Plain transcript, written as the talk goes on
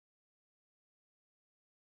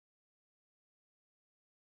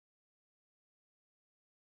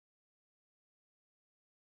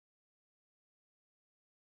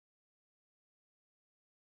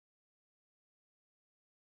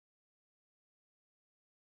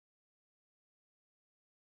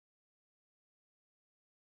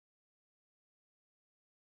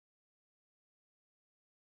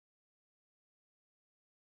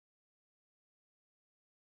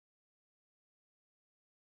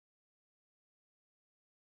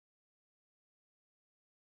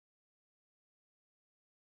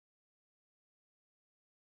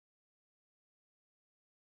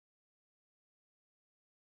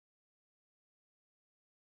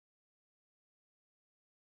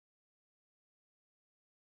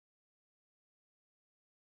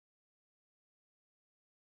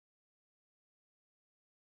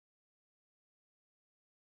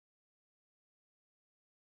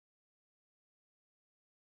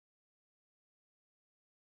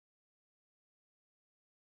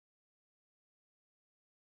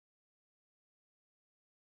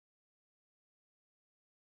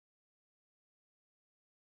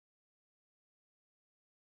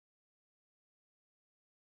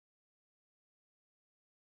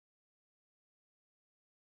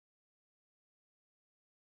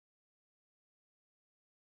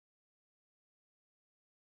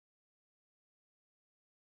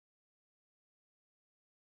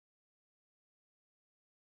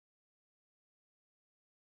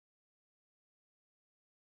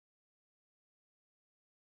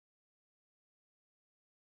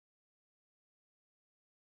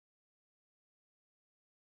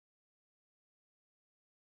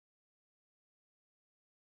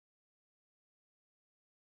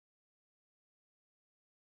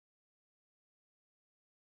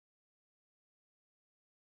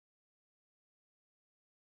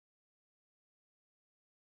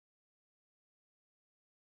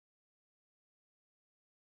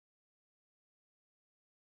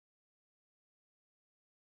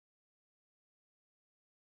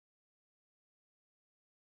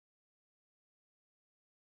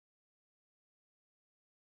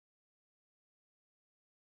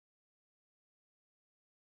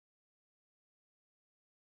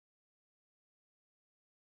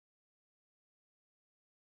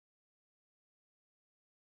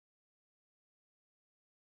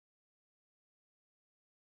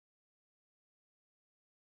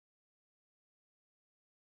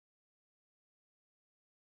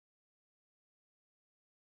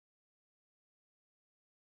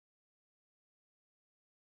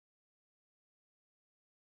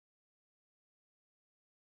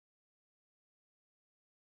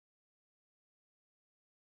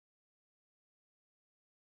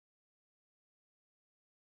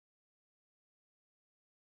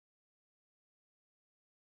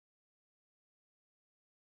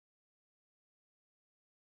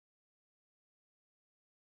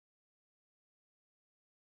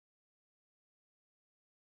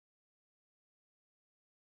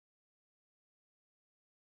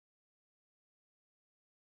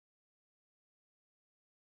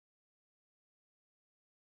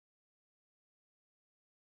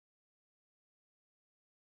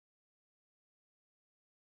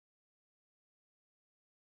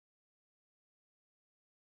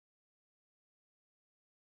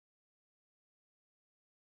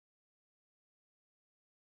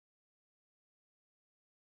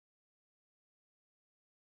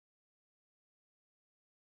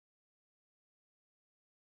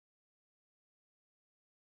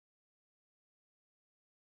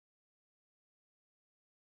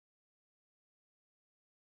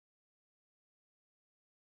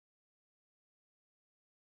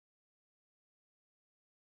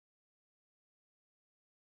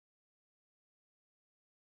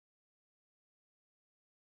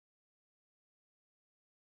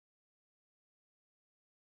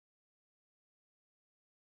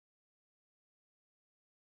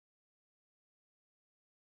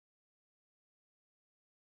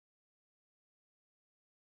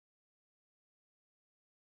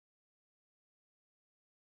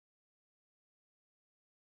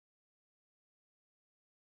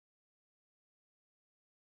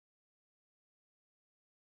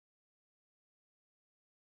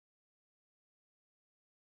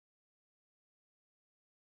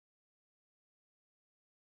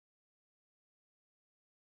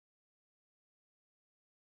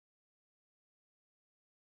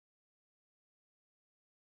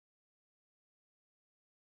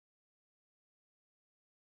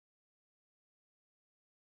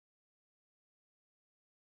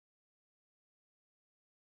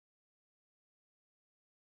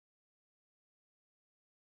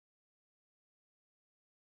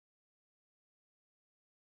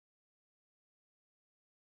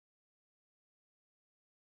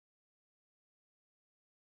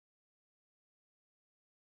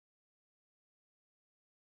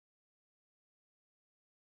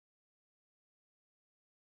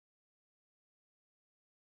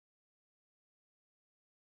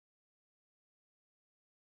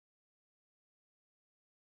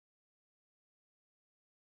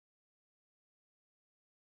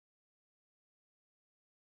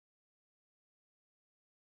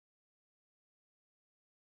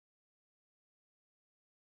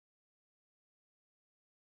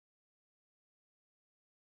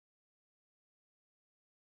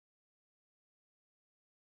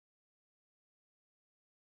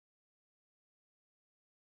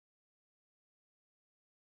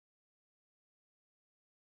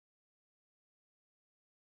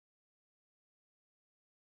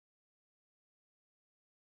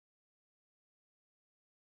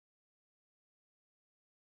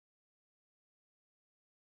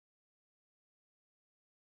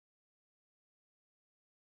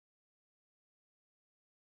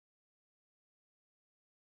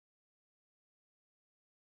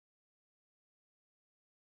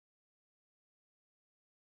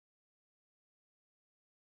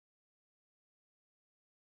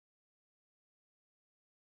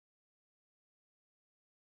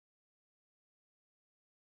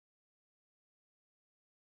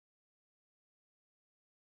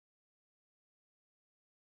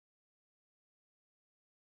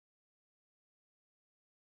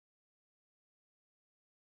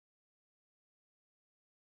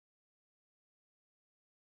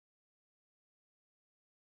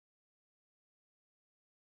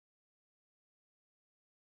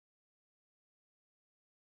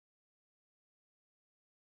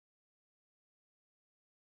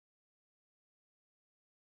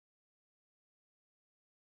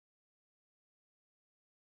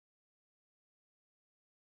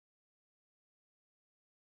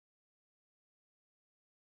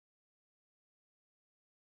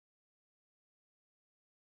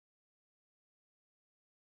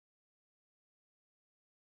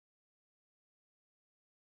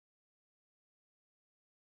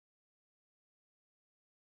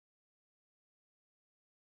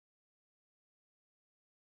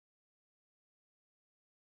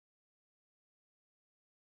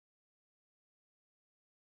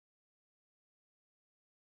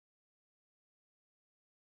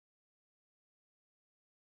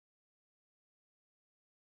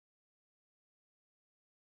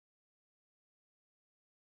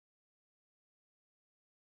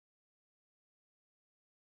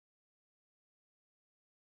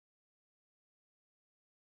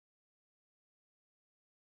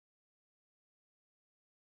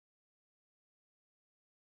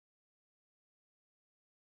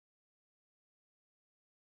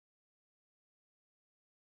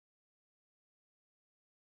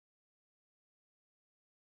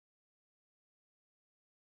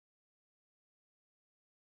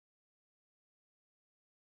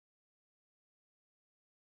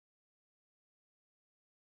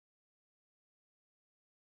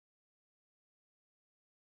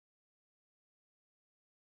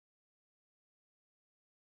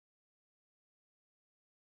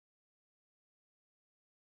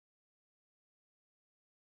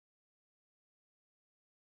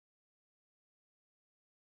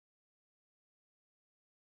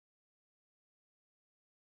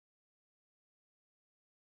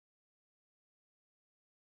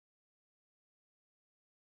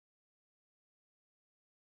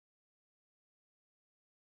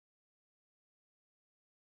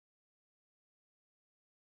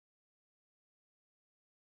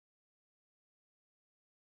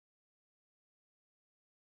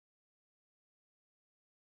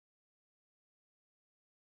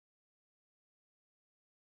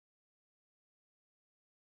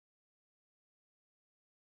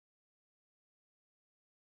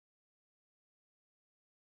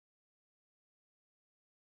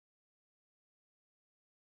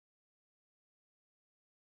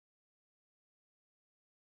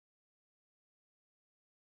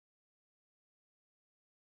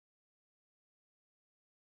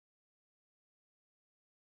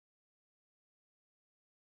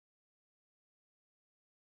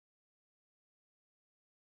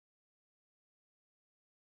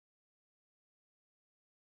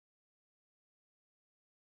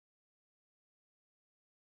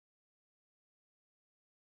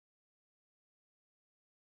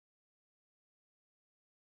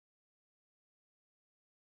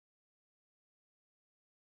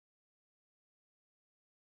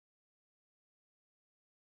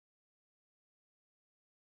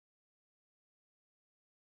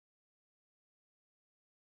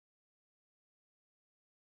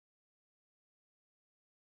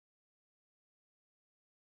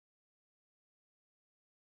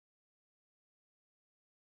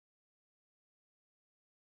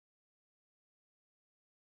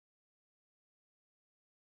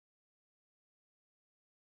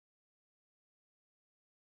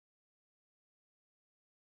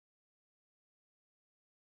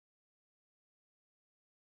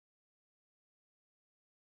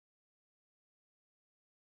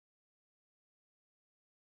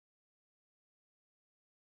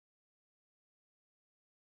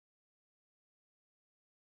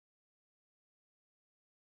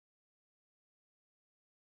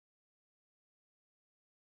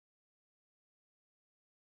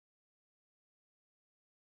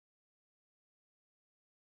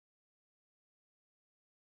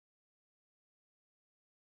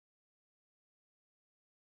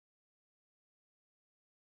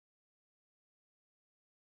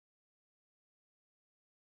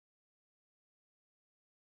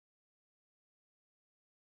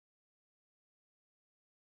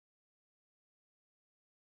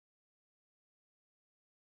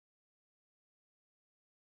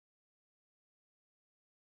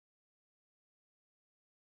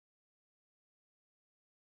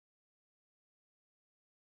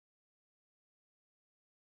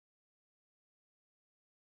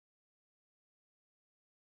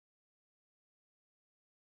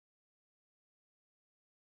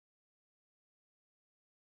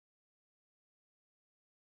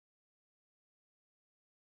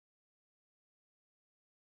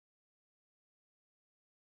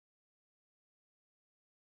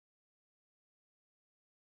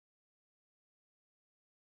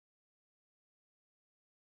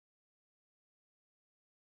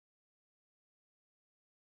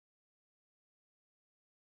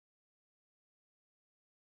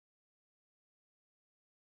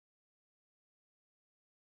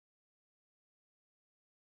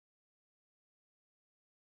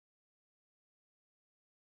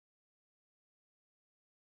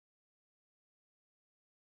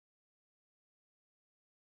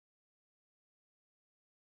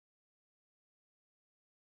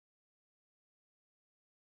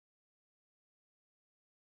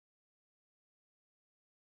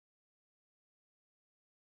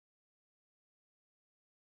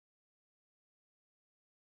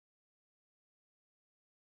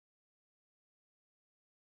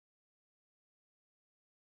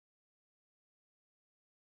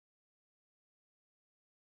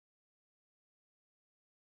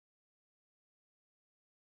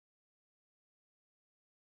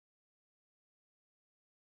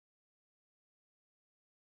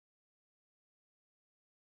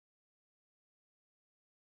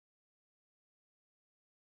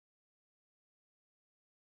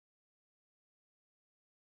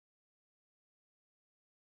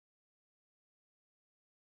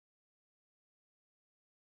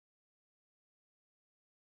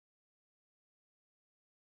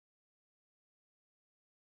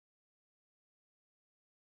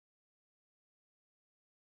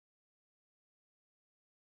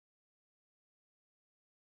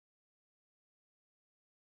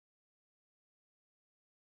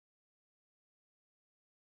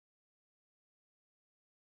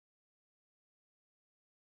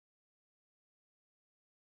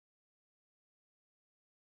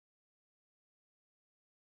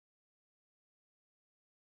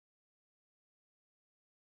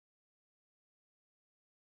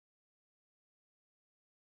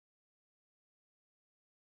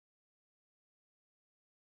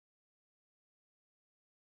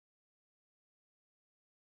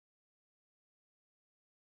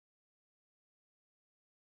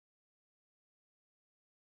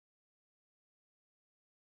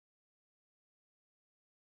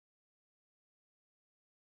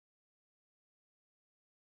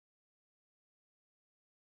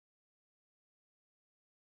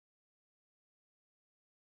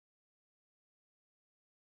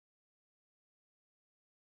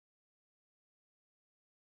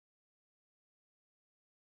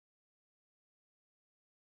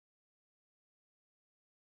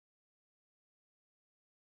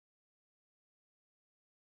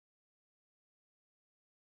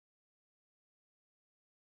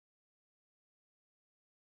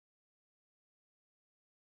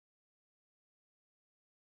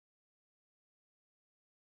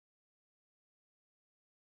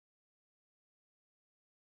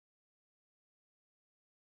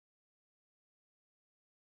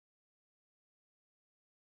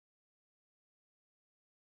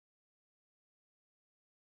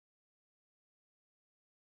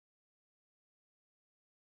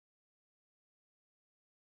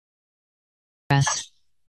Yes.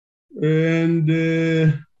 And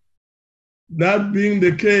that being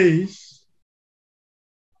the case,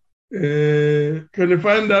 can you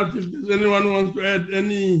find out if there's anyone who wants to add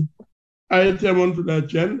any item onto the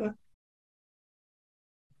agenda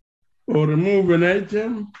or remove an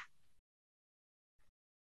item?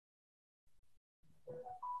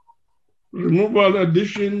 Removal,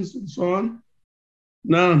 additions, and so on?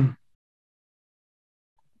 None.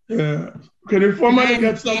 Can you formally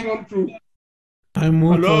get someone to? I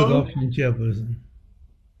move Hello? for adoption, Chairperson.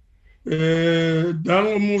 Dan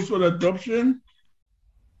will move for adoption.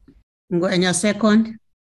 Ngwenya second.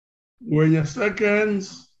 When your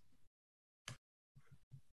seconds.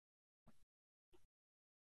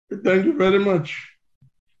 Thank you very much.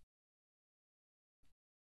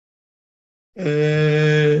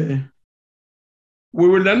 We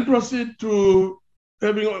will then proceed to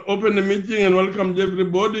having opened the meeting and welcomed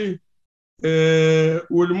everybody.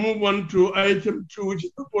 We'll move on to item 2, which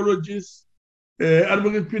is apologies.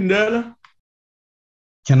 Advocate Pindela?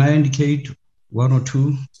 Can I indicate 1 or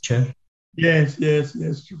 2, Chair? Yes.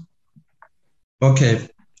 Okay.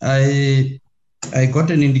 I got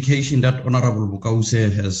an indication that Honorable Bukause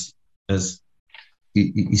is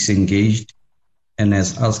engaged and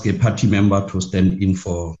has asked a party member to stand in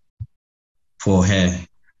for her.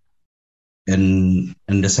 And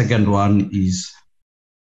the second one is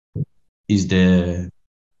the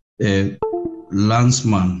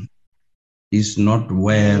landsman is not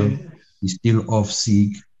well, he's still off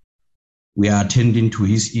sick. We are attending to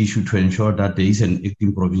his issue to ensure that there is an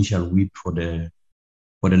acting provincial whip for the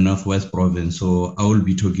Northwest Province. So I will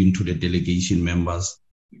be talking to the delegation members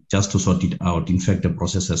just to sort it out. In fact, the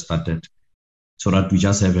process has started so that we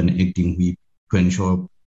just have an acting whip to ensure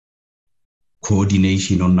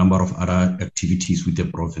coordination on number of other activities with the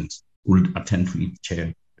province. We'll attend to it,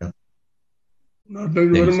 Chair. Yeah. No,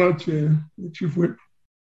 thank you very much, Chief Whip.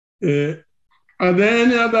 Are there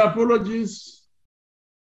any other apologies?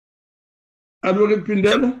 Advocate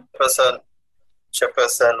Pindela?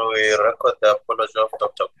 Chairperson, we record the apology of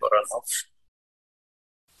Dr. Goranov.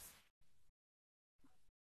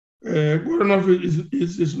 Goranov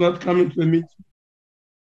is not coming to the meeting.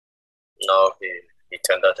 No, he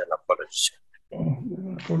tendered an apology. Oh,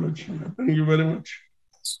 an apology. Thank you very much.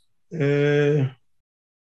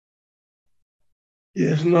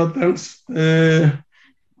 Yes, no, thanks.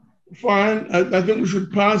 Fine. I think we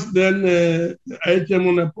should pass then the item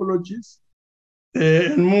on apologies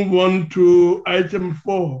and move on to item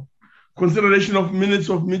 4, consideration of minutes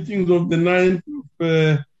of meetings of the 9th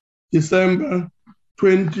of December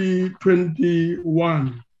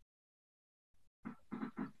 2021.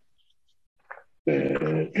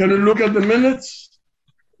 Can you look at the minutes?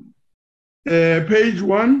 Page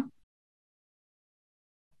 1.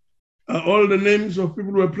 All the names of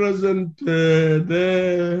people who were present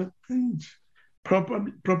there and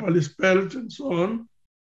properly spelled and so on.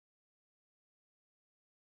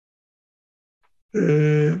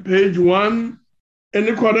 Page 1.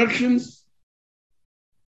 Any corrections?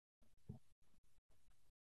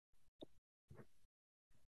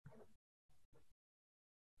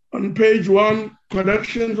 On page 1,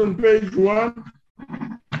 corrections on page 1.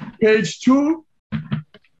 Page 2.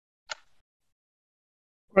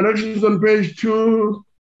 Corrections on page 2.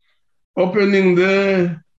 Opening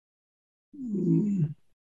there.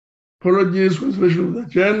 Apologies, consideration of the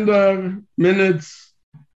agenda, minutes,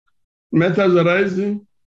 matters arising,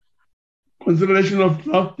 consideration of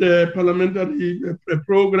draft parliamentary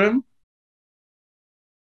program.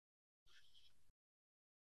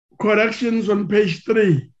 Corrections on page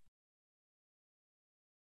 3.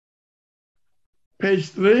 Page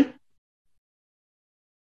 3.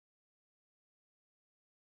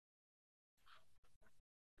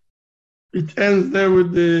 It ends there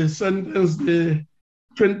with the sentence, the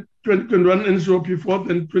 2021 NCOP 4th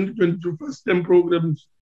and 2022 first term programs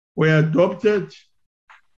were adopted.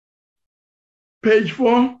 Page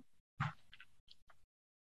 4.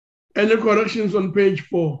 Any corrections on page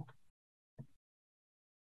 4?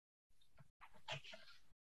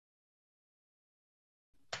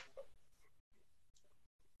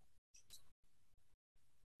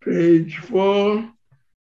 Page 4.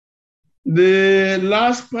 The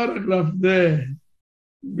last paragraph there,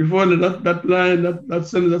 before that line, that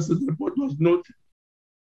sentence, that the report was noted.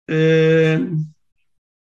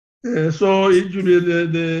 So it should be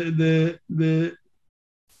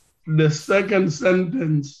the second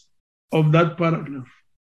sentence of that paragraph.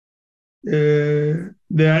 There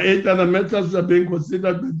are 8 other matters that are being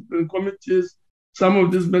considered by different committees. Some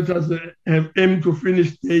of these matters have aimed to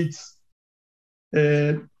finish dates.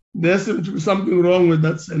 There seems to be something wrong with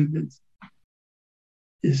that sentence.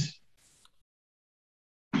 Yes.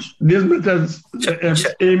 These matters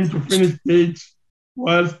aim to finish dates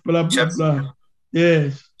whilst blah, blah, blah.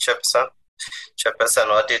 Yes. Chairperson,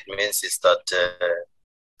 what it means is that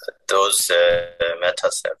those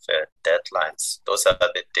matters have deadlines. Those are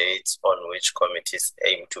the dates on which committees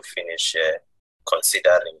aim to finish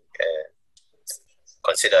considering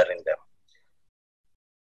them.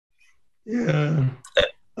 Yeah.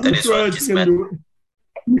 That is what is meant.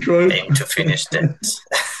 Aim to finish that.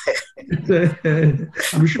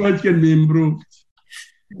 I'm sure it can be improved.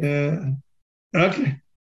 Okay.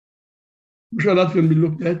 I'm sure that can be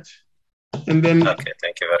looked at. And then. Okay,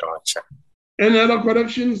 thank you very much. Any other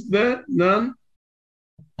corrections there? None.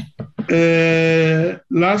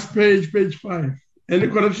 Last page, page 5. Any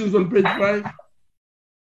corrections on page 5?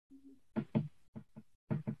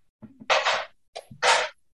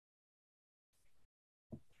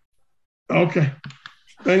 Okay.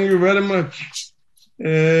 Thank you very much.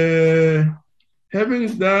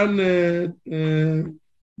 Having done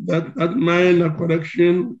that minor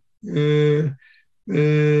correction, can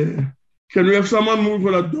we have someone move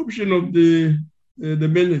for adoption of the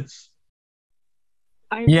minutes?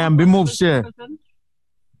 Nyambi moves, Chair.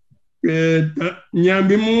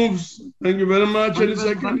 Nyambi moves. Thank you very much. Any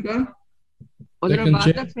second? Honorable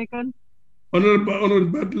Bartlett, second. Honorable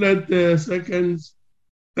Bartlett, seconds.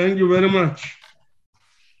 Thank you very much.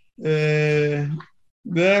 There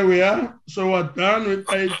we are. So we're done with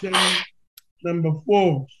item number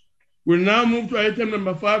 4. We'll now move to item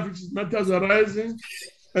number 5, which is matters arising,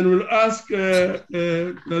 and we'll ask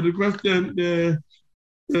request the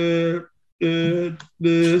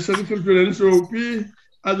Secretary to the NCOP,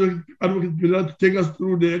 Advocate Pilar, to take us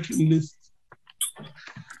through the action list.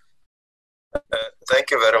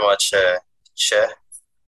 Thank you very much, Chair.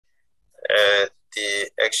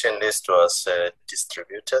 The action list was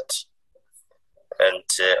distributed, and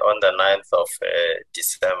on the 9th of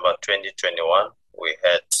December 2021, we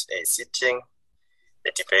had a sitting,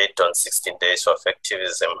 a debate on 16 days of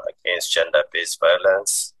activism against gender-based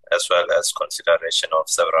violence, as well as consideration of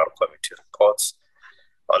several committee reports.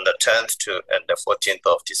 On the 10th and the 14th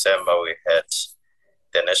of December, we had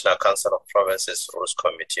the National Council of Provinces Rules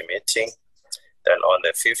Committee meeting. Then on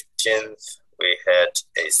the 15th, we had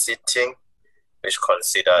a sitting which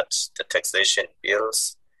considered the taxation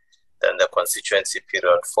bills. Then the constituency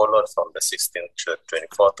period followed from the 16th to the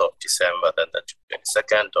 24th of December. Then the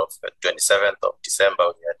 27th of December,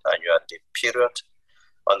 we had annual day period.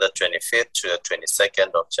 On the 25th to the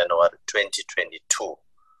 22nd of January 2022,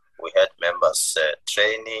 we had members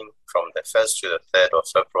training. From the 1st to the 3rd of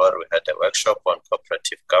February, we had a workshop on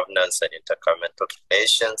cooperative governance and intergovernmental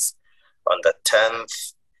relations. On the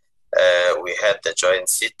 10th, we had the joint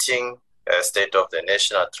sitting, State of the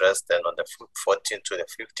Nation address. Then on the 14th to the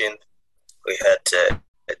 15th, we had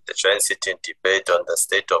the joint sitting debate on the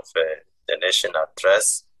State of the Nation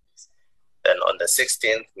address. Then on the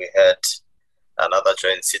 16th, we had another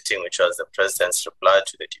joint sitting, which was the President's reply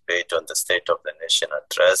to the debate on the State of the Nation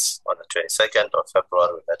address. On the 22nd of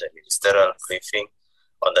February, we had a ministerial briefing.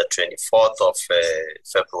 On the 24th of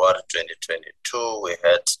February 2022, we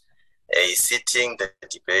had a sitting, the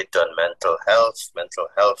debate on mental health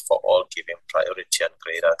for all, giving priority and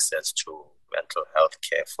great access to mental health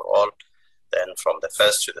care for all. Then from the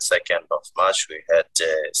 1st to the 2nd of March, we had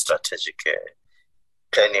strategic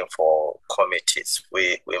planning for committees.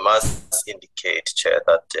 We must indicate, Chair,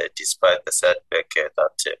 that despite the setback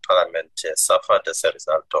that Parliament suffered as a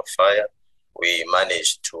result of fire, we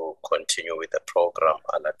managed to continue with the program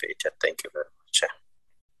unabated. Thank you very much, Chair.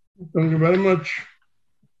 Thank you very much.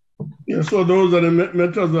 Yeah, so those are the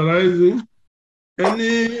matters arising.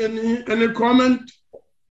 Any comment?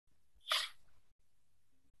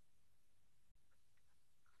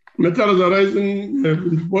 Matters arising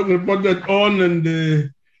reported on, and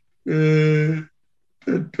the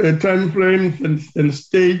time frame and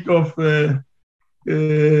state of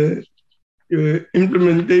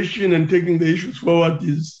implementation and taking the issues forward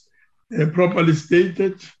is properly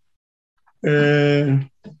stated.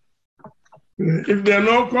 If there are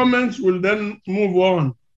no comments, we'll then move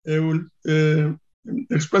on. We'll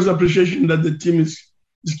express appreciation that the team is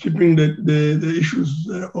keeping the issues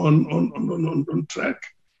on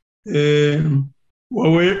track.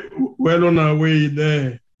 We're well on our way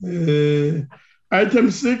there.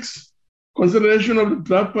 Item 6, consideration of the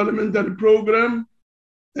draft parliamentary program.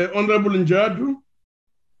 Honorable Njadu.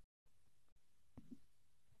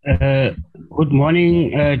 Good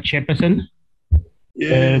morning, Chairperson.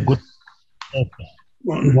 Yes. Good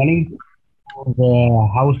morning to the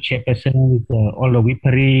House Chairperson, all the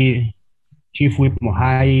Whippery, Chief Whip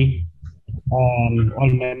Mohai, all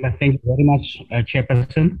members. Thank you very much,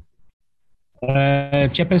 Chairperson.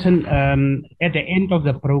 Chairperson, at the end of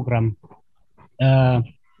the program,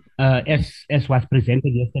 as was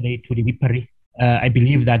presented yesterday to the WIPRI, I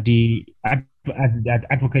believe that that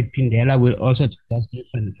Advocate Pindela will also just give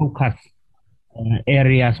and focus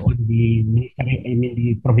areas on the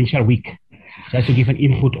the provincial week, just to give an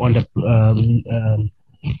input on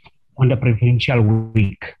the provincial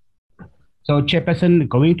week. So, Chairperson,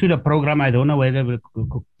 going to the program, I don't know whether the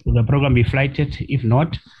program be flighted. If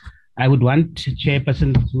not, I would want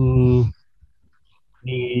Chairperson to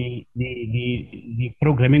the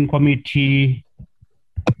programming committee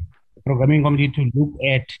to look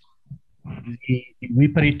at the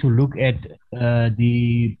WIPRI to look at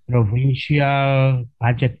the provincial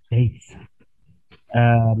budget dates,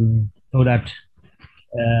 so that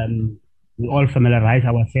we all familiarize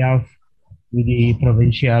ourselves with the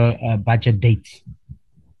provincial budget dates.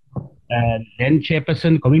 Then,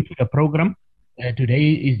 Chairperson, going to the program,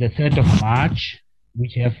 today is the 3rd of March, we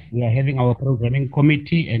are having our programming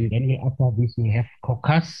committee, and then after this we have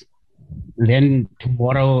caucus. Then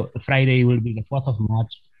tomorrow, Friday, will be the 4th of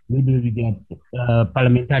March. We will be the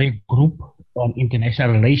parliamentary group on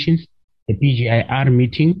international relations. The PGIR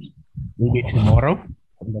meeting will be tomorrow,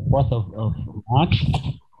 on the 4th of March.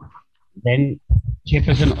 Then,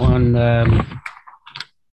 Chairperson, on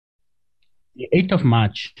the 8th of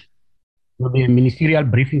March, will be a ministerial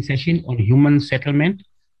briefing session on human settlement.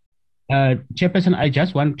 Chairperson, I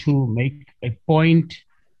just want to make a point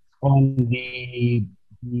on the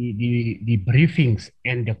briefings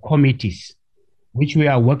and the committees, which we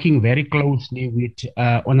are working very closely with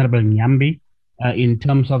Honorable Nyambi in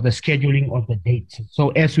terms of the scheduling of the dates. So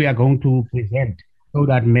as we are going to present, so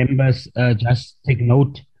that members just take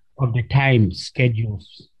note of the time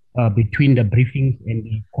schedules between the briefings and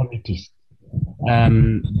the committees.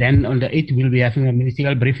 Then on the 8th, we'll be having a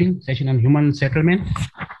ministerial briefing session on human settlement.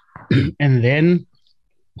 And then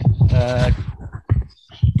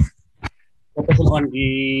on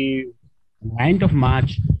the 9th of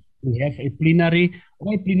March, we have a plenary.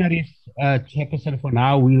 My plenary, Chairperson, for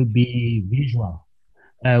now will be visual.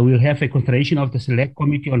 We'll have a consideration of the Select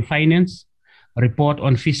Committee on Finance, a report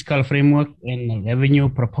on fiscal framework and revenue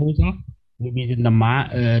proposal will be in the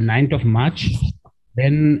 9th of March.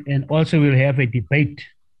 Then, and also we'll have a debate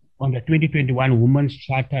on the 2021 Women's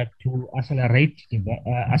Charter to accelerate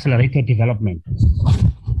accelerated development.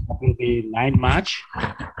 That will be 9 March.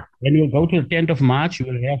 Then we'll go to the 10th of March.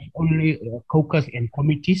 We'll have only caucus and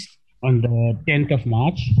committees on the 10th of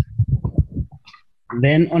March.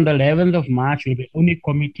 Then on the 11th of March will be only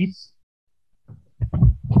committees.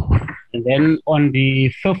 And then on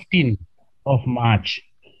the 15th of March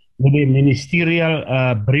will be a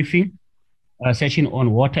ministerial briefing session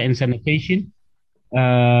on water and sanitation.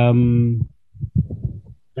 And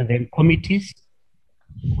then committees.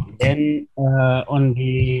 Then on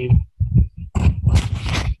the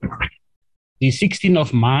 16th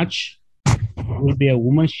of March will be a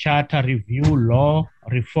Women's Charter Review Law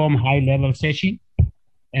Reform High-Level session.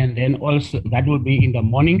 And then also that will be in the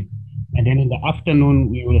morning. And then in the afternoon,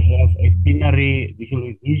 we will have a plenary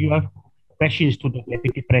visual questions to the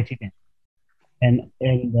Deputy President. And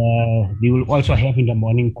we will also have in the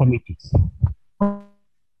morning committees.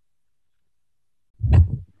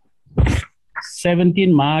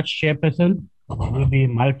 17 March, Chairperson, will be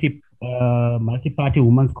multi-party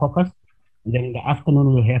women's caucus. And then in the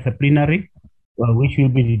afternoon, we'll have a plenary, which will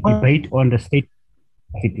be the debate on the state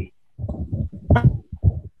city.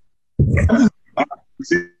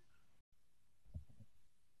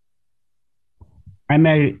 Am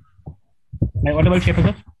I audible,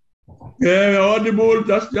 Chairperson? Yeah, audible.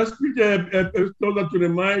 Just put a closer to the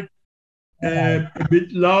mic, a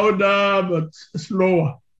bit louder but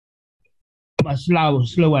slower.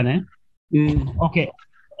 Slower, eh? Okay.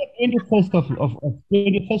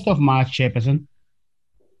 21st of March, Chairperson,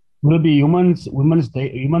 will be Human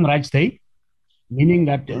Rights Day, meaning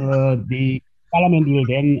that the Parliament will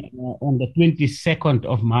then, on the 22nd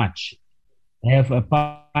of March, have a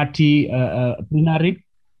party plenary,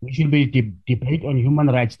 which will be debate on Human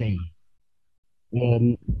Rights Day.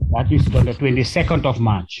 That is on the 22nd of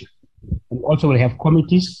March. And also we'll have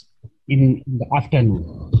committees in the afternoon.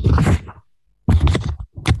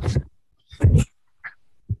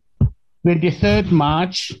 23rd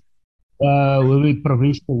March will be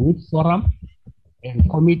Provincial Youth Forum and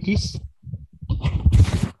committees.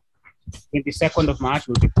 22nd of March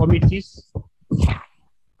will be committees.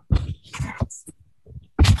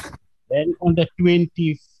 Then on the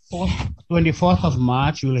 24th of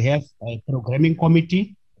March, we'll have a programming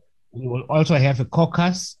committee. We will also have a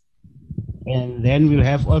caucus. And then we'll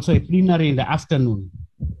have also a plenary in the afternoon.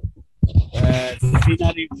 The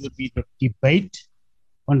plenary will be the debate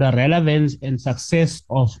on the relevance and success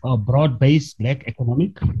of a broad-based Black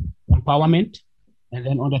economic empowerment. And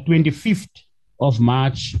then on the 25th of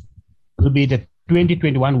March will be the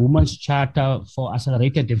 2021 Women's Charter for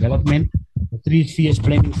Accelerated Development, the 3 spheres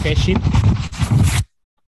planning session.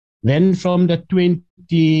 Then from the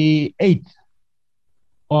 28th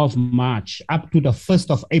of March up to the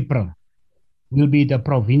 1st of April will be the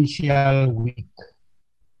provincial week.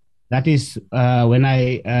 That is when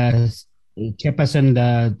Chairperson,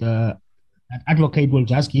 the advocate will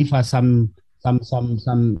just give us some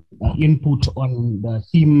input on the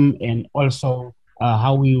theme and also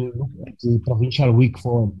how we will look at the provincial week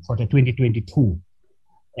for the 2022.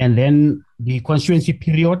 And then the constituency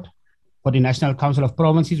period for the National Council of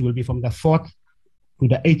Provinces will be from the 4th to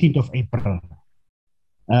the 18th of April.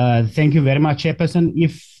 Thank you very much, Chairperson.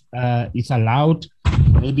 If it's allowed,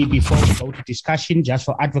 maybe before we go to discussion, just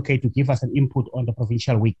for advocate to give us an input on the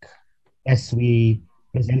provincial week, as we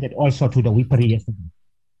presented also to the WIPRI yesterday.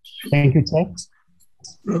 Thank you, Chair.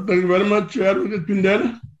 Thank you very much, Chair. Thank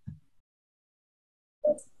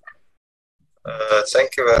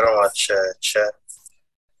you very much, Chair.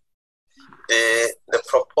 The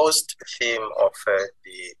proposed theme of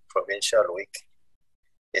the provincial week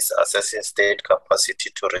is assessing state capacity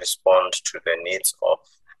to respond to the needs of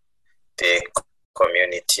the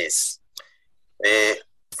communities. The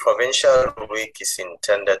provincial week is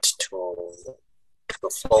intended to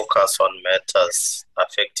focus on matters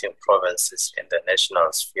affecting provinces in the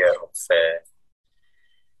national sphere of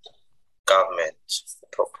government. The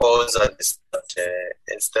proposal is that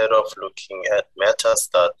instead of looking at matters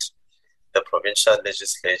that the provincial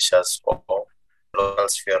legislatures or local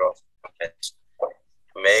sphere of government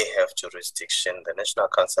may have jurisdiction, the National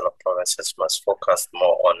Council of Provinces must focus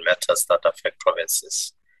more on matters that affect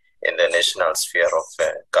provinces in the national sphere of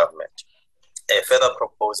government. A further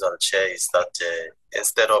proposal, Chair, is that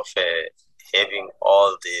instead of having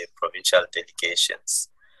all the provincial delegations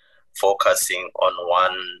focusing on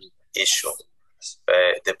one issue,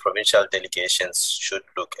 the provincial delegations should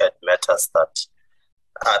look at matters that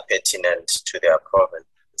are pertinent to their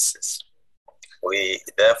provinces. We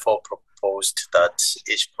therefore proposed that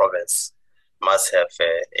each province must have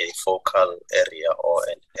a focal area or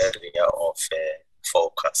an area of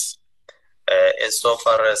focus.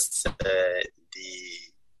 Insofar as the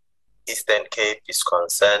Eastern Cape is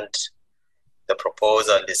concerned, the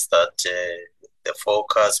proposal is that the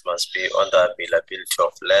focus must be on the availability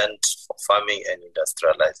of land for farming and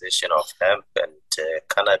industrialization of hemp and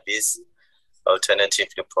cannabis,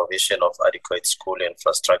 alternatively provision of adequate school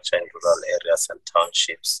infrastructure in rural areas and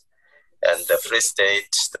townships. And the Free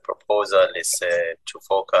State, the proposal is to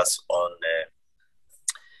focus on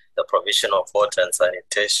the provision of water and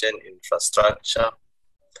sanitation infrastructure,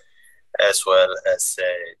 as well as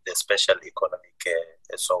the special economic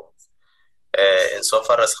zone.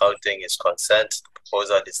 Insofar as Gauteng is concerned, the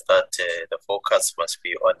proposal is that the focus must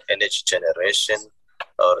be on energy generation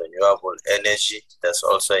or renewable energy. There's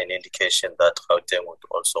also an indication that Gauteng would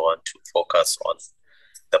also want to focus on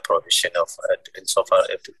the provision of, insofar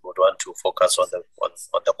as it would want to focus on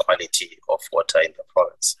the quality of water in the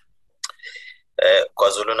province.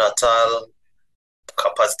 KwaZulu-Natal,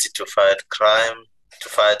 capacity to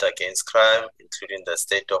fight against crime, including the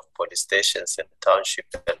state of police stations in the township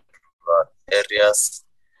and rural areas,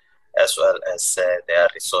 as well as their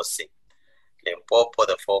resourcing. Limpopo,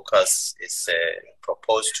 the focus is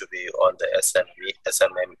proposed to be on the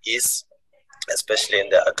SMMEs, especially in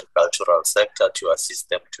the agricultural sector, to assist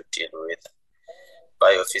them to deal with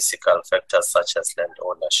biophysical factors such as land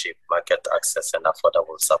ownership, market access, and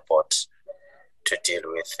affordable support to deal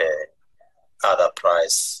with other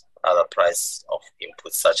price of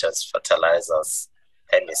inputs such as fertilizers,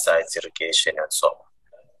 herbicides, irrigation, and so on.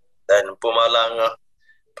 Then Mpumalanga,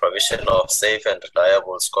 provision of safe and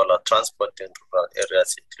reliable scholar transport in rural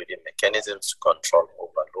areas, including mechanisms to control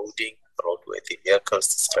overloading, roadworthy vehicles,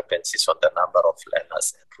 discrepancies on the number of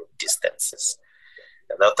learners, and route distances.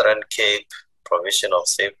 The Northern Cape, provision of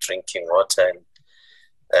safe drinking water and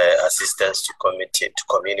assistance to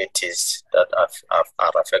communities that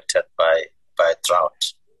are affected by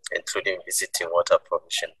drought, including visiting water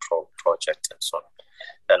provision project and so on.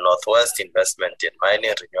 The Northwest, investment in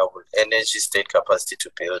mining, renewable energy, state capacity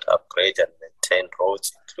to build, upgrade, and maintain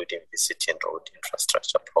roads, including visiting road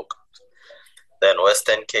infrastructure programs. Then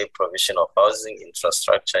Western Cape, provision of housing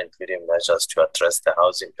infrastructure, including measures to address the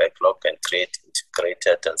housing backlog and create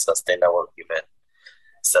integrated and sustainable human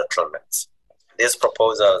settlements. These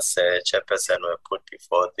proposals, Chairperson, were put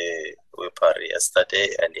before the WIPRI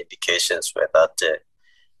yesterday, and indications were that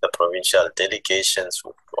the provincial delegations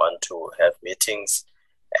would want to have meetings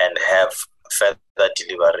and have further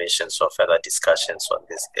deliberations or further discussions on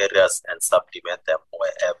these areas and supplement them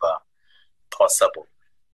wherever possible.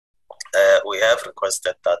 We have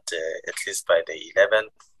requested that at least by the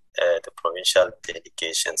 11th, the provincial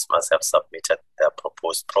delegations must have submitted their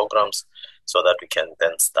proposed programs so that we can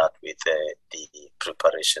then start with the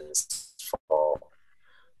preparations for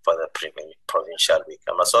the provincial week.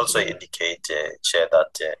 I must also indicate, Chair,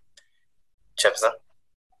 that Chairperson?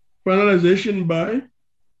 Finalization by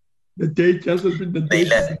the date, just repeat the date.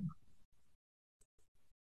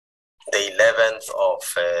 The 11th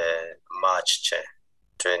of March, Chair,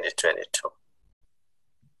 2022.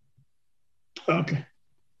 Okay.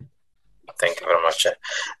 Thank you very much, Chair.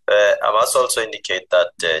 I must also indicate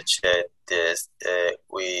that, Chair,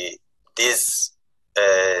 these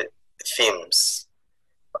themes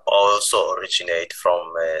also originate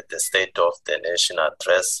from the State of the Nation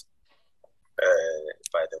address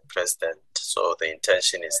by the President. So the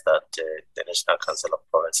intention is that the National Council of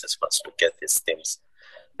Provinces must look at these themes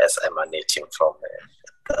as emanating from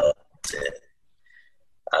that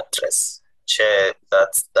address. Chair,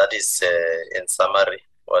 that is in summary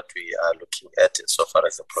what we are looking at insofar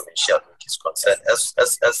as the provincial week is concerned. As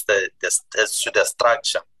to the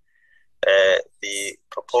structure, the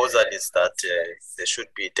proposal is that there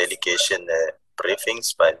should be delegation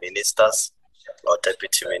briefings by ministers or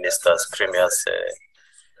deputy ministers, premiers,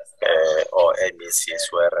 or MECs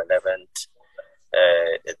where relevant.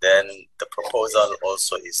 Then the proposal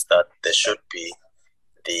also is that there should be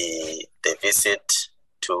the visit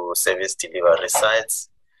to service delivery sites,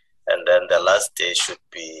 and then the last day should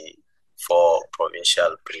be for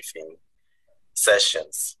provincial briefing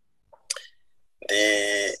sessions.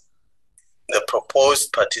 The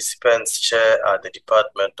proposed participants, Chair, are the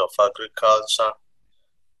Department of Agriculture,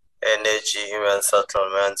 Energy, Human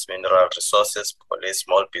Settlements, Mineral Resources, Police,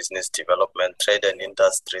 Small Business Development, Trade and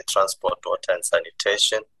Industry, Transport, Water and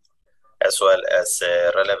Sanitation, as well as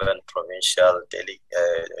relevant provincial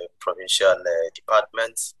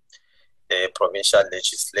departments, provincial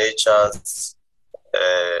legislatures,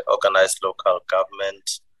 organized local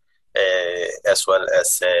government, as well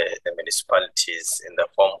as the municipalities in the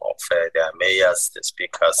form of their mayors, the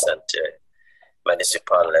speakers, and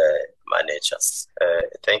municipal managers.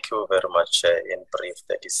 Thank you very much. In brief,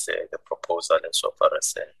 that is the proposal insofar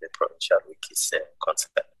as the provincial week is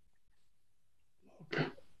concerned.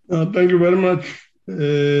 Thank you very much.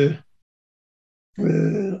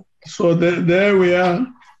 So there we are.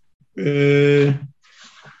 The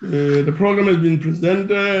program has been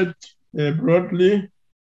presented broadly,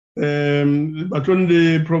 but on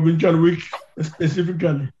the provincial week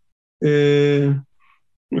specifically, the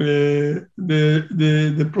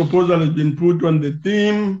proposal has been put on the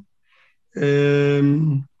theme,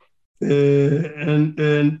 and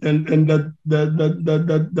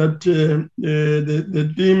that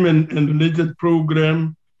the theme and related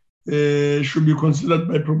program should be considered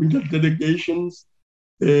by provincial delegations,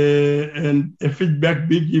 and a feedback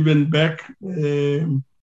be given back by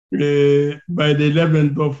the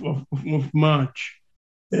 11th of March.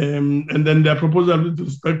 And then the proposal with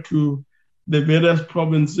respect to the various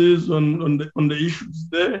provinces on the issues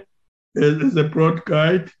there as a broad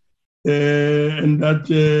guide, and that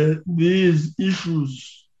these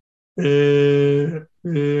issues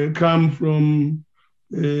come from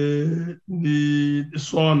the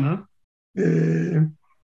SONA.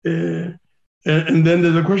 And then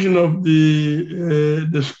there's a question of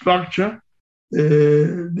the structure,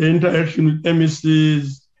 the interaction with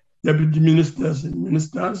MECs, deputy ministers, and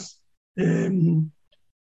ministers.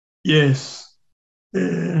 Yes,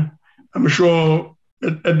 I'm sure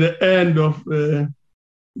at the end of the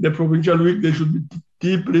provincial week there should be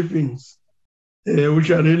debriefings,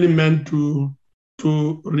 which are really meant to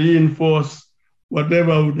reinforce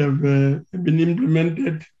whatever would have been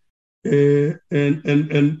implemented.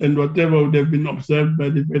 And whatever would have been observed by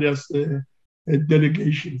the various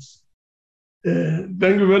delegations.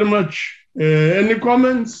 Thank you very much. Any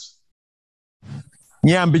comments?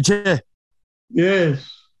 Chair. Yes.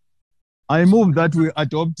 I move that we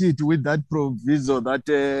adopt it with that proviso that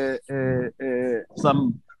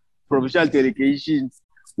some provincial delegations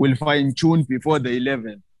will fine-tune before the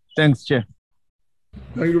 11th. Thanks, Chair.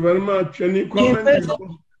 Thank you very much. Any comments?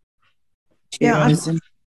 Yeah,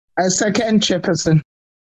 I second, Chairperson.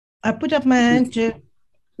 I put up my hand, Chair.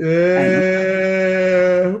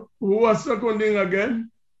 Who was seconding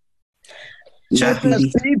again?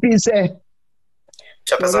 Chairperson.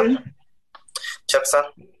 Chairperson.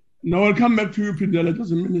 No, I'll come back to you, Pindela,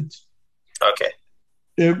 just a minute. Okay.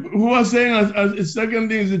 Who was saying as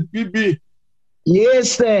seconding, is it PP?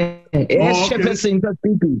 Yes, sir. Yes, Oh, okay. Chairperson.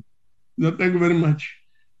 No, thank you very much.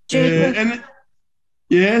 Chairperson.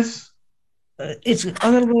 Yes? It's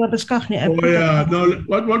Honorable Abeskagni. Oh, yeah. Now,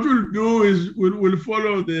 what we'll do is we'll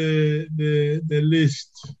follow the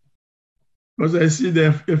list. Because I see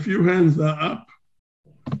there a few hands are up.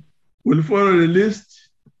 We'll follow the list.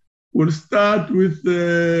 We'll start with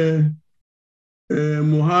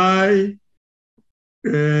Muhai,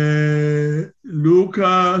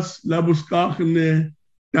 Lucas, Labuskachne,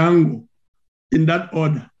 Tango, in that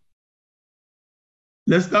order.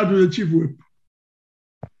 Let's start with the Chief Whip.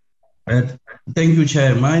 Thank you,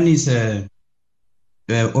 Chair. Mine is,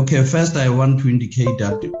 okay, first I want to indicate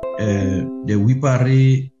that the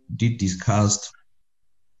Whipari did discuss,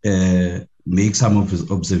 make some of his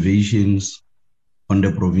observations on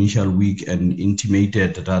the provincial week and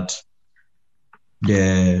intimated that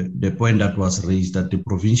the point that was raised that the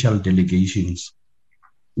provincial delegations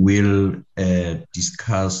will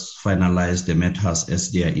discuss, finalize the matters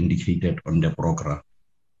as they are indicated on the program,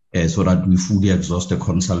 so that we fully exhaust the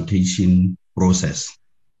consultation process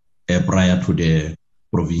prior to the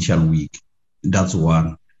provincial week. That's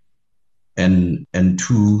one. And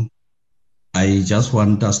two, I just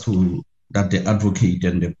want us that the advocate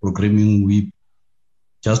and the programming whip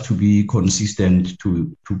just to be consistent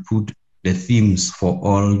to put the themes for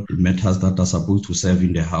all the matters that are supposed to serve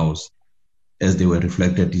in the House as they were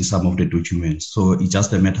reflected in some of the documents. So it's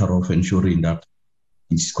just a matter of ensuring that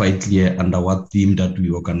it's quite clear under what theme that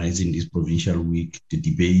we organize in this provincial week, the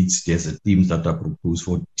debates, there's a themes that are proposed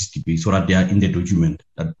for this debate so that they are in the document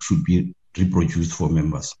that should be reproduced for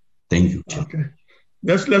members. Thank you, Chair. Okay.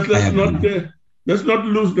 Let's not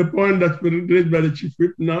lose the point that's been raised by the Chief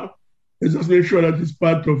Whip now. Let's just make sure that it's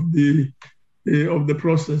part of the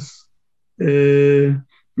process. It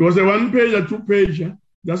was a 1 page or 2 page,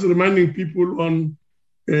 just reminding people on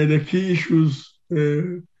the key issues.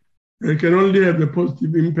 It can only have a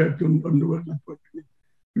positive impact on the work.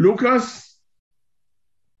 Lucas?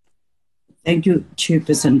 Thank you,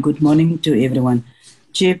 Chairperson. Good morning to everyone.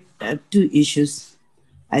 Chair, 2 issues.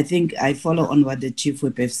 I think I follow on what the Chief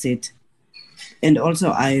Whip have said. And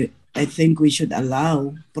also, I think we should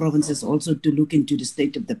allow provinces also to look into the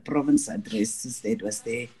state of the province addresses that was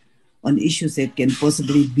there on issues that can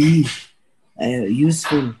possibly be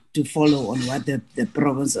useful to follow on what the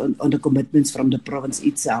province, on the commitments from the province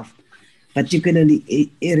itself,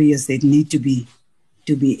 particularly areas that need to be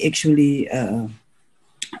actually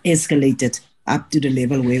escalated up to the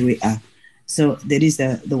level where we are. So that is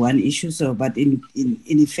the one issue. So, but in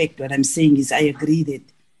effect, what I'm saying is I agree that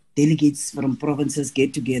delegates from provinces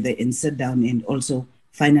get together and sit down and also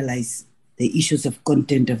finalize the issues of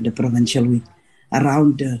content of the provincial week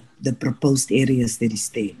around the proposed areas that is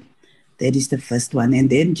there. That is the first one. And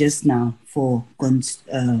then just now, for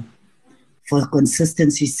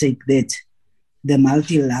consistency's sake, that the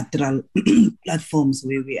multilateral platforms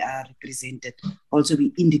where we are represented also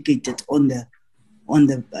be indicated on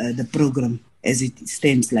the program as it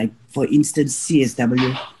stands, like for instance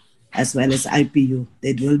CSW as well as IPU,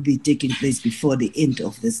 that will be taking place before the end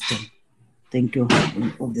of this term. Thank you,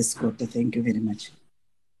 of this quarter. Thank you very much.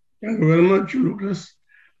 Thank you very much, Lucas.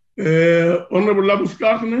 Honorable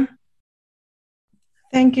Labuskachne.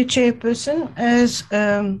 Thank you, Chairperson. As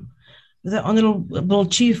the Honorable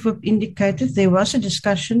Chief Whip indicated, there was a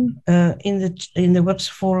discussion in the Whips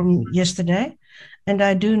Forum yesterday, and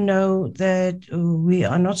I do know that we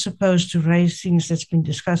are not supposed to raise things that's been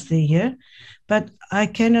discussed there here, but I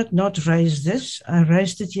cannot not raise this. I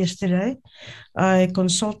raised it yesterday. I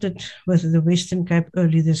consulted with the Western Cape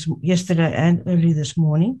yesterday and early this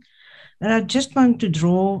morning, and I just want to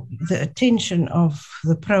draw the attention of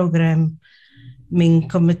the programming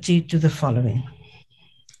committee to the following.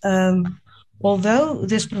 Although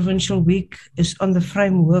this provincial week is on the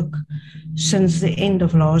framework since the end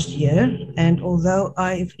of last year, and although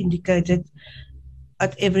I've indicated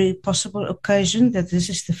at every possible occasion that this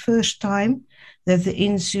is the first time that the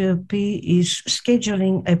NCOP is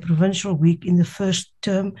scheduling a provincial week in the first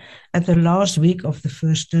term at the last week of the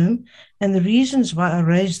first term, and the reasons why I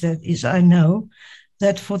raised that is I know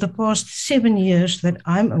that for the past 7 years that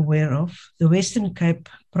I'm aware of, the Western Cape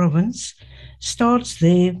province starts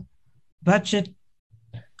their budget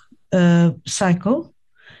cycle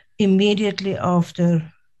immediately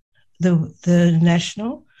after the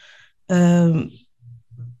national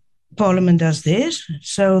parliament does theirs.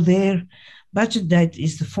 So their budget date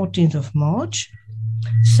is the 14th of March.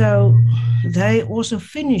 So they also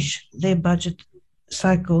finish their budget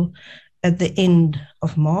cycle at the end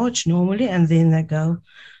of March normally, and then they go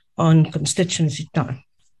on constituency time.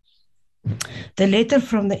 The letter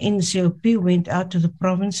from the NCOP went out to the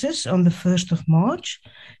provinces on the 1st of March,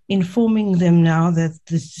 informing them now that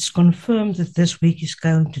this is confirmed that this week is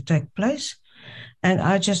going to take place. And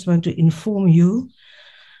I just want to inform you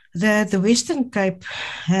that the Western Cape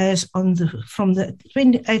has from the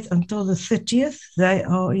 28th until the 30th, they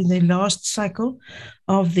are in the last cycle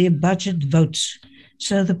of their budget votes.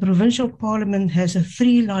 So the provincial parliament has a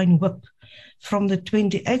 3-line whip from the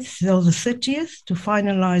 28th till the 30th to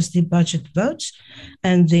finalize the budget votes.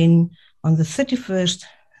 And then on the 31st,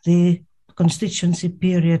 the constituency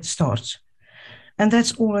period starts. And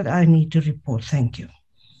that's all that I need to report. Thank you.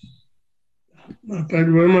 Thank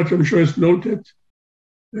you very much. I'm sure it's noted.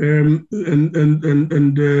 The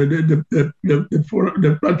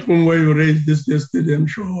platform where you raised this yesterday, I'm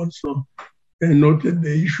sure also noted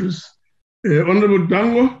the issues. Honorable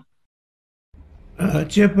Dango.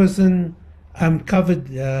 Chairperson, I'm covered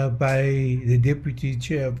by the Deputy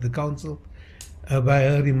Chair of the Council, by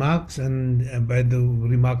her remarks and by the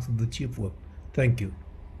remarks of the Chief Whip. Thank you.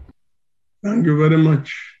 Thank you very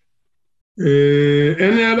much.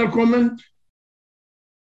 Any other comment?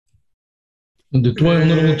 The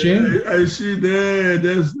Honorable Chair. I see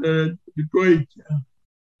there's Detroit. Yeah.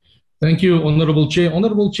 Thank you, Honorable Chair.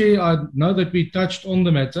 Honorable Chair, I know that we touched on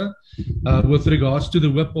the matter with regards to the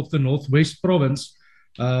whip of the Northwest Province.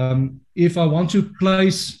 If I want to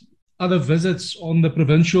place other visits on the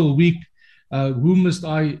provincial week, who must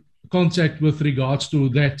I contact with regards to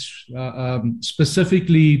that?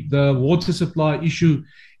 Specifically, the water supply issue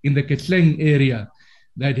in the Ketleng area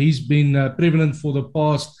that has been prevalent for the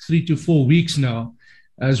past 3 to 4 weeks now,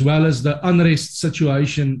 as well as the unrest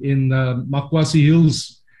situation in Makwasi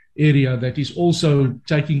Hills area that is also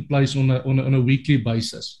taking place on a weekly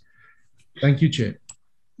basis. Thank you, Chair.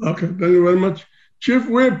 Okay, thank you very much. Chief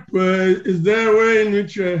Whip, is there a way in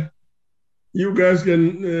which you guys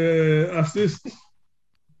can assist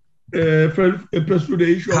pursue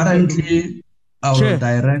the issue? Currently, I will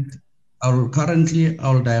direct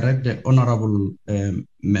the honorable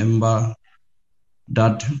member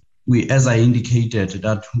that we, as I indicated,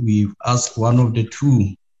 that we asked one of the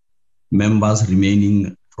 2 members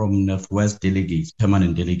remaining from Northwest delegates,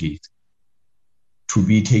 permanent delegates, to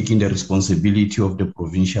be taking the responsibility of the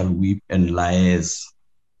provincial whip and liaise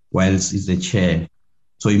whilst is the chair.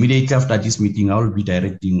 So immediately after this meeting, I will be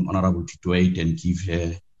directing Honorable Titoit and give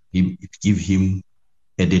him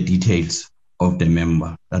the details of the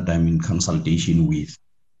member that I'm in consultation with.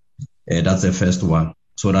 That's the first one.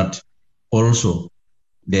 So that also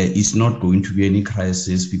there is not going to be any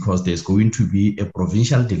crisis, because there's going to be a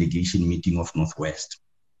provincial delegation meeting of Northwest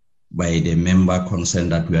by the member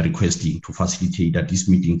concerned that we are requesting to facilitate that this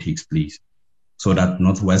meeting takes place, so that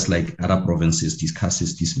Northwest, like other provinces,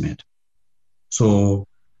 discusses this matter. So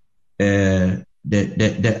the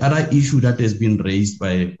other issue that has been raised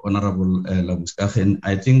by Honorable Labuskachen,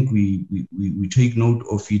 I think we take note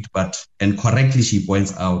of it, and correctly she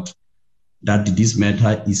points out that this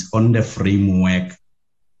matter is on the framework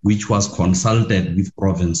which was consulted with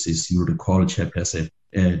provinces. You recall, Chairperson,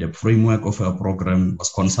 the framework of our program was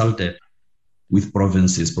consulted with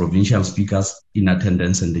provinces, provincial speakers in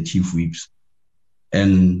attendance, and the chief whips.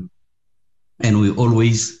 And we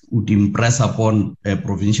always would impress upon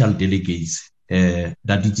provincial delegates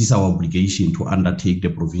that it is our obligation to undertake the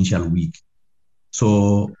provincial week.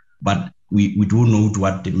 So, but we do note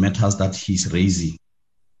what the matters that he's raising.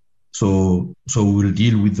 So we'll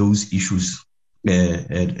deal with those issues to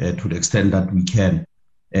the extent that we can,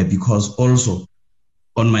 because also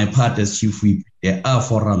on my part as chief whip, there are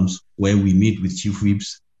forums where we meet with chief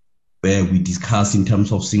whips, where we discuss in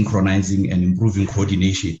terms of synchronizing and improving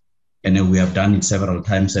coordination. And we have done it several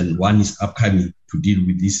times, and one is upcoming to deal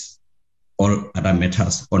with this, all other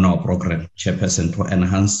matters on our program, Chairperson, to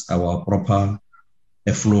enhance our proper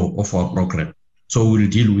flow of our program. So we'll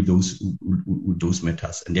deal with those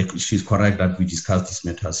matters. And she's correct that we discussed these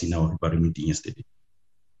matters in our meeting yesterday.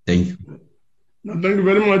 Thank you. Thank you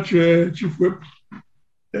very much, Chief Whip.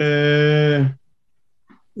 Any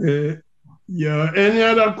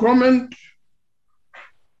other comment?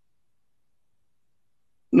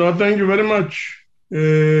 No, thank you very much,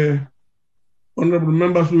 honorable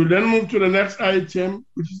members. We will then move to the next item,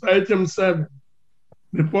 which is item 7,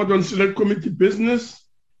 report on select committee business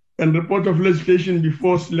and report of legislation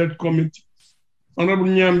before select committee. Honorable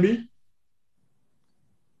Nyambi.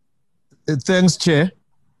 Thanks, Chair.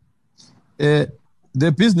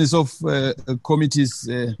 The business of committees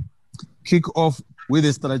kick off with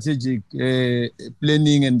a strategic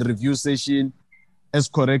planning and review session, as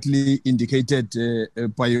correctly indicated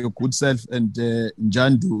by your good self and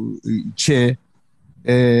Njandu, Chair,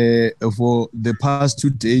 for the past 2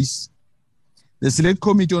 days. The Select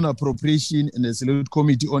Committee on Appropriation and the Select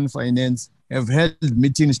Committee on Finance have held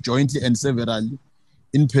meetings jointly and severally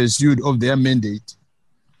in pursuit of their mandate.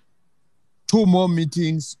 2 more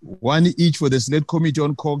meetings, one each for the Select Committee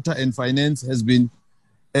on COGTA and Finance, has been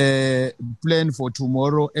planned for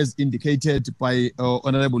tomorrow as indicated by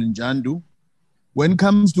Honorable Njandu. When it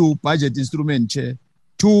comes to budget instrument, Chair,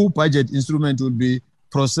 2 budget instruments will be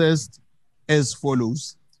processed as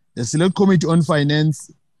follows. The Select Committee on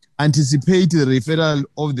Finance anticipates the referral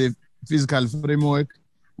of the fiscal framework,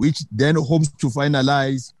 which then hopes to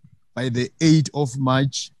finalize by the 8th of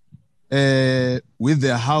March, with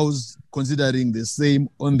the House considering the same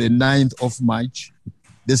on the 9th of March.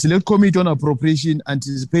 The Select Committee on Appropriation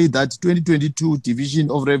anticipates that 2022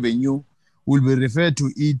 Division of Revenue will be referred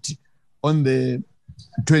to it on the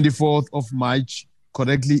 24th of March,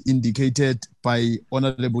 correctly indicated by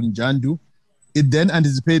Honorable Njandu. It then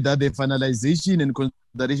anticipates that the finalization and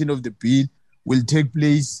consideration of the bill will take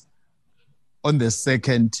place on the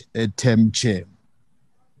 2nd term, Chair.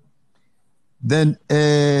 Then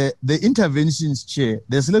the interventions, Chair,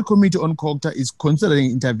 the Select Committee on COGTA is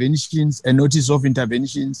considering interventions and notice of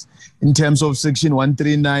interventions in terms of Section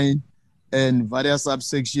 139 and various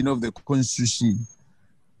subsections of the Constitution.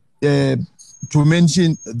 To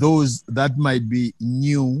mention those that might be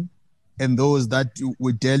new and those that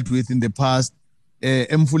were dealt with in the past,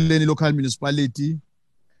 Mfuleni Local Municipality,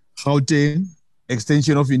 Gauteng,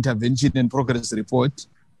 Extension of Intervention and Progress Report,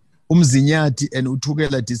 Umzinyati and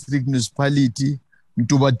Utukela District Municipality,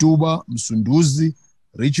 Mtubatuba, Msunduzi,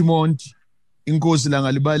 Richmond, Inkosi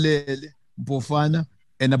Langalibalele, Mpofana,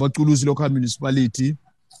 and Abatulusi Local Municipality,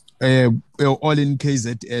 all in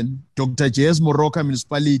KZN. Dr. J.S. Moroka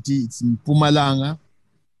Municipality, it's Mpumalanga.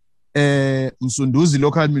 Msunduzi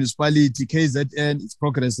Local Municipality, KZN, it's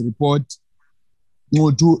Progress Report.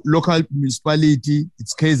 Ngotu Local Municipality,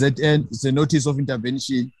 it's KZN, it's a Notice of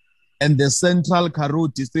Intervention. And the Central Karoo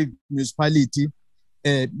District Municipality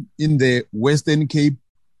in the Western Cape,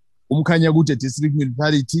 Umkanyagute District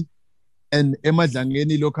Municipality, and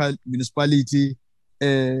Emadlangeni Local Municipality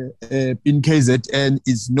in KZN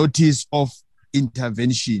is Notice of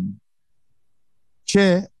Intervention.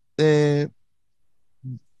 Chair, the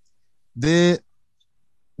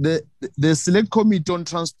Select Committee on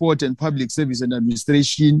Transport and Public Service and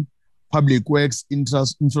Administration, Public Works,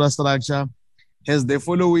 Infrastructure, has the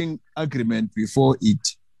following agreement before it.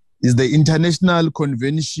 Is the International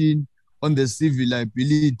Convention on the Civil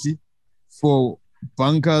Liability for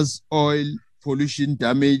Bunkers Oil Pollution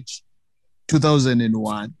Damage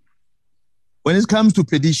 2001. When it comes to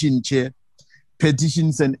petition, Chair,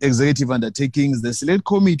 petitions and executive undertakings, the Select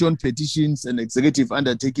Committee on Petitions and Executive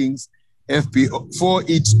Undertakings have before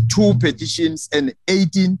it 2 petitions and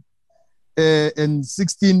 18 and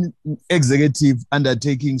 16 executive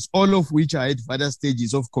undertakings, all of which are at various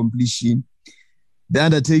stages of completion. The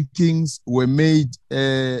undertakings were made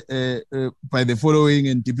by the following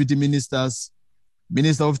and Deputy Ministers: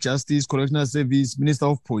 Minister of Justice, Correctional Service, Minister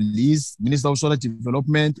of Police, Minister of Social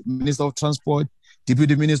Development, Minister of Transport,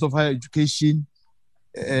 Deputy Minister of Higher Education,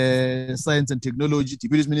 Science and Technology,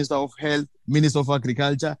 Deputy Minister of Health, Minister of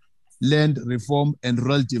Agriculture, Land Reform and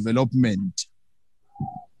Rural Development.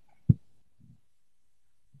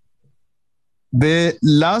 The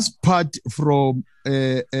last part from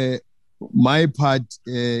my part,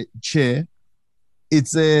 Chair,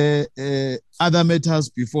 it's other matters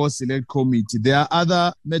before Select Committee. There are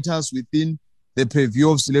other matters within the purview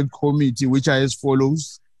of Select Committee, which are as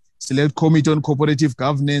follows: Select Committee on Cooperative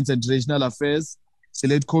Governance and Traditional Affairs,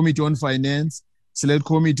 Select Committee on Finance, Select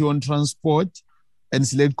Committee on Transport, and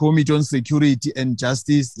Select Committee on Security and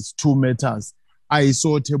Justice. It's 2 matters. I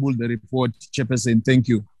so table the report, Chairperson. Thank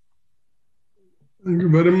you. Thank you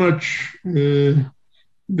very much.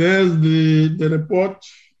 There's the report.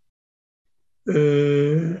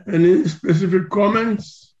 Any specific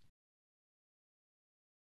comments?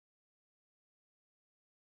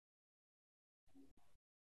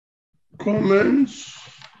 Comments?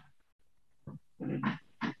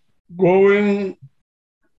 Going.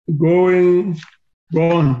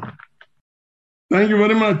 Thank you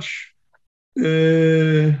very much.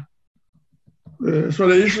 So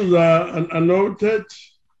the issues are noted.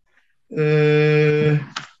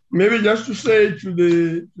 Maybe just to say to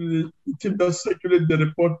the team that circulate the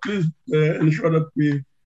report, please ensure that we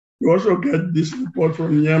also get this report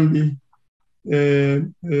from Nyambi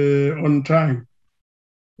on time.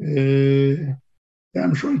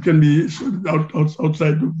 I'm sure it can be sorted out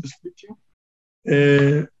outside of this meeting.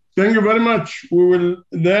 Thank you very much. We will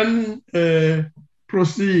then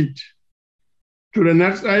proceed to the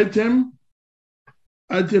next item.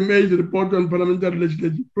 Item 8, report on parliamentary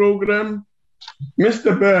legislative program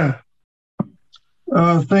Mr. Bear.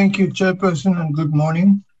 Thank you, Chairperson, and good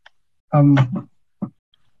morning.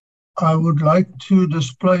 I would like to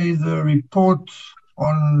display the report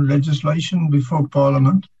on legislation before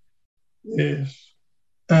Parliament. Yes.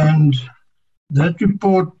 And that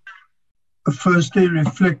report firstly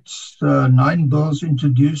reflects 9 bills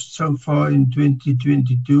introduced so far in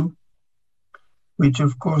 2022, which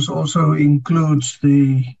of course also includes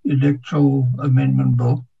the electoral amendment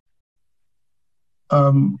bill.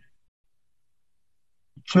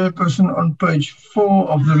 Chairperson, on page 4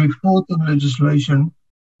 of the report on legislation,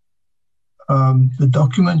 the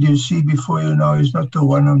document you see before you now is not the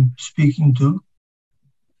one I'm speaking to.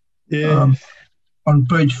 Yes. On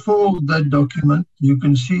page 4 of that document, you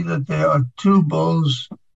can see that there are 2 bills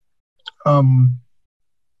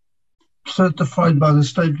certified by the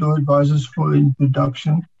State Law Advisors for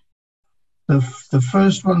introduction. The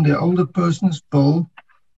first one, the Older Persons Bill,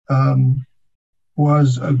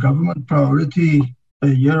 was a government priority a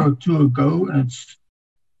year or two ago, and it's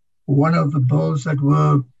one of the bills that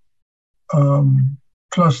were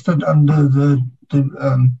clustered under the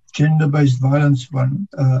gender-based violence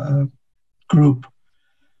group.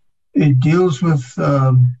 It deals with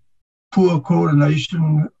poor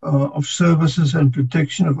coordination of services and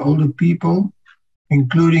protection of older people,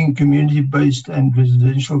 including community-based and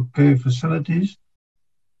residential care facilities.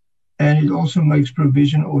 And it also makes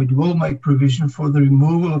provision, or it will make provision, for the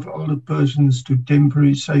removal of older persons to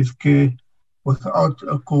temporary safe care without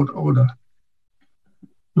a court order.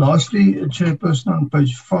 Lastly, Chairperson, on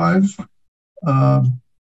page 5,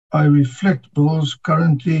 I reflect bills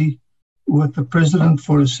currently with the President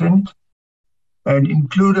for assent, and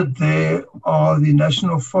included there are the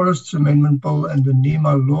National Forests Amendment Bill and the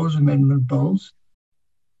NEMA Laws Amendment Bills.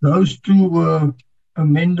 Those two were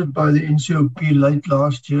amended by the NCOP late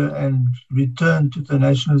last year and returned to the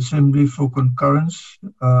National Assembly for concurrence.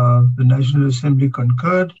 The National Assembly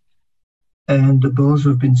concurred, and the bills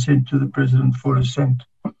have been sent to the President for assent.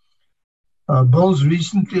 Bills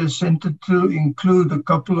recently assented to include a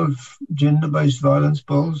couple of gender-based violence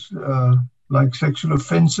bills, like sexual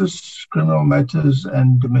offences, criminal matters,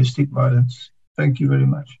 and domestic violence. Thank you very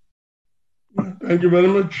much. Thank you very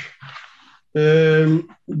much.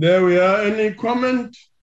 There we are. Any comment?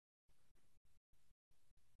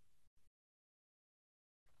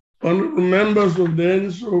 Honourable members of the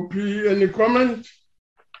NCOP, any comment?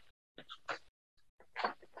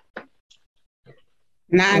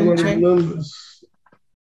 None.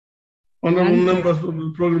 Honourable members of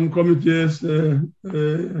the program committee, yes,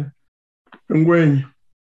 Ngweni.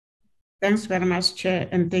 Thanks very much, Chair,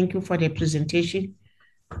 and thank you for the presentation.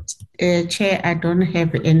 Chair, I don't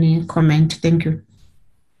have any comment. Thank you.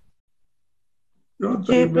 No, thank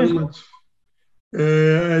you very much.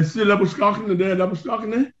 I see Labuskakne there.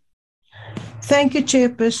 Labuskakne. Thank you,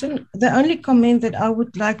 Chairperson. The only comment that I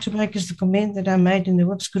would like to make is the comment that I made in the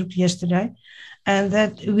WIPS group yesterday, and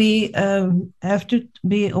that we have to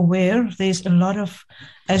be aware there's a lot of,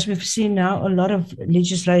 as we've seen now, a lot of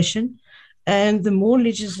legislation, and the more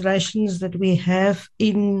legislations that we have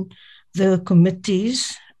in the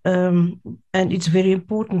committees, and it's very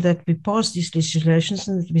important that we pass these legislations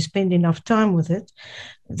and that we spend enough time with it,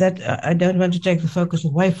 that I don't want to take the focus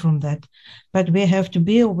away from that, but we have to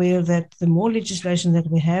be aware that the more legislation that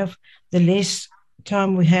we have, the less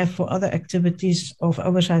time we have for other activities of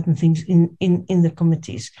oversight and things in the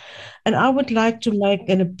committees. And I would like to make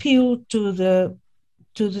an appeal to the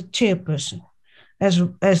chairperson as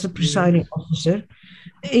the presiding officer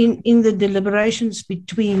in the deliberations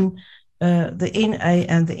between the NA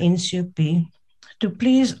and the NCOP to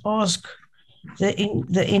please ask the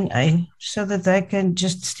NA so that they can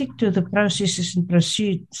just stick to the processes and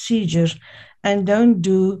procedures and don't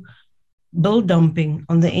do bill dumping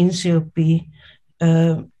on the NCOP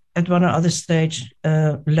at one or other stage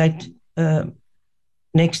late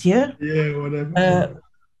next year. Yeah, whatever.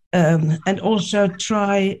 And also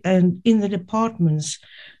try and in the departments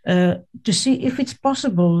to see if it's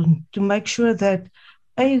possible to make sure that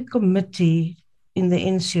a committee in the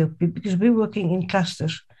NCOP, because we're working in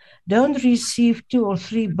clusters, don't receive 2 or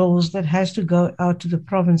 3 bills that has to go out to the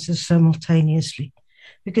provinces simultaneously,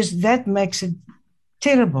 because that makes it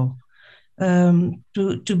terrible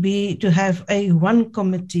to have a one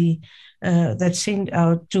committee that send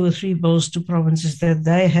out 2 or 3 bills to provinces that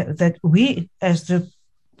they have, that we as the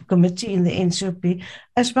committee in the NCOP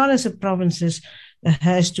as well as the provinces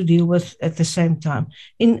has to deal with at the same time.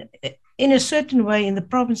 In a certain way, in the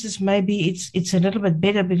provinces, maybe it's a little bit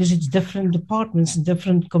better because it's different departments and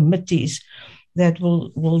different committees that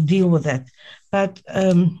will deal with that. But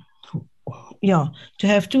to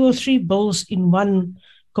have 2 or 3 bills in one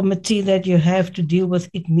committee that you have to deal with,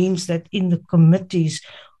 it means that in the committees,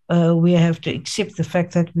 we have to accept the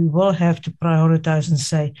fact that we will have to prioritize and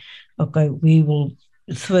say, okay, we will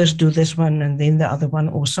first do this one and then the other one,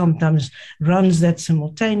 or sometimes runs that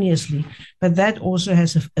simultaneously. But that also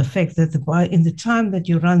has an effect that in the time that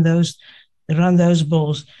you run those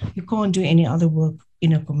bills, you can't do any other work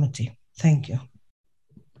in a committee. Thank you.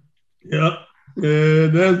 Yeah,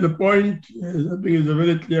 there's the point. I think it's a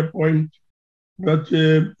very clear point that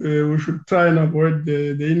we should try and avoid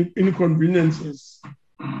the inconveniences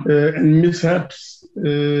and mishaps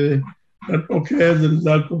that occur as a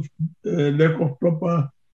result of lack of proper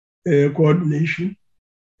coordination.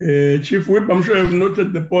 Chief Whip, I'm sure you've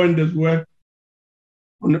noted the point as well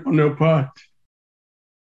on your part.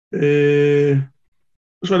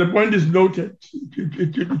 So the point is noted.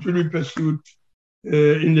 It will be pursued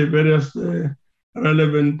in the various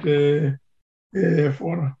relevant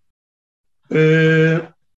fora.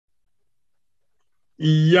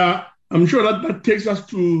 Yeah, I'm sure that takes us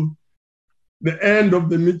to the end of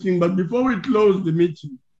the meeting. But before we close the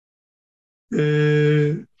meeting,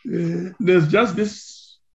 there's just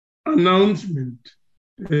this announcement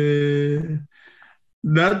that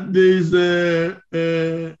there's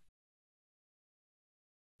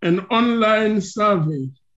an online survey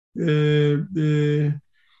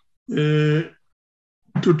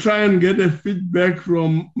to try and get a feedback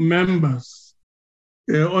from members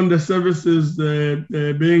on the services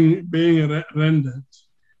being rendered.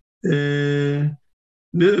 I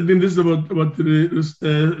think this is about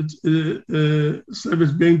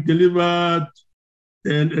service being delivered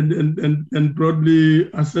and broadly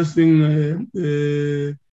assessing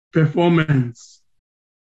performance.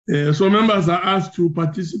 So members are asked to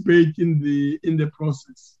participate in the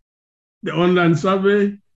process. The online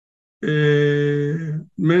survey,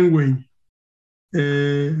 Mengwen,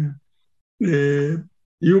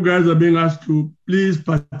 you guys are being asked to please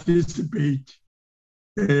participate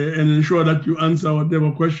and ensure that you answer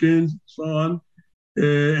whatever questions, so on,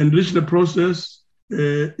 enrich the process.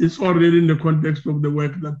 It's already in the context of the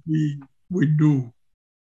work that we do.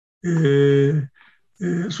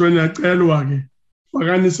 So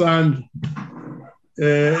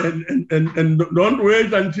and don't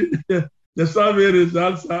wait until the survey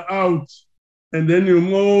results are out and then you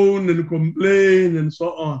moan and complain and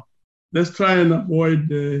so on. Let's try and avoid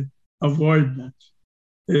that.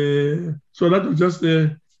 So that was just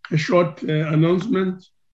a short announcement.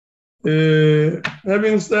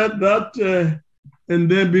 Having said that, and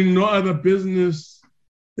there being no other business,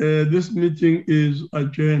 this meeting is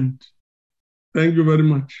adjourned. Thank you very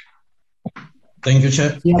much. Thank you,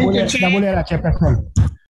 Chair. Chairperson.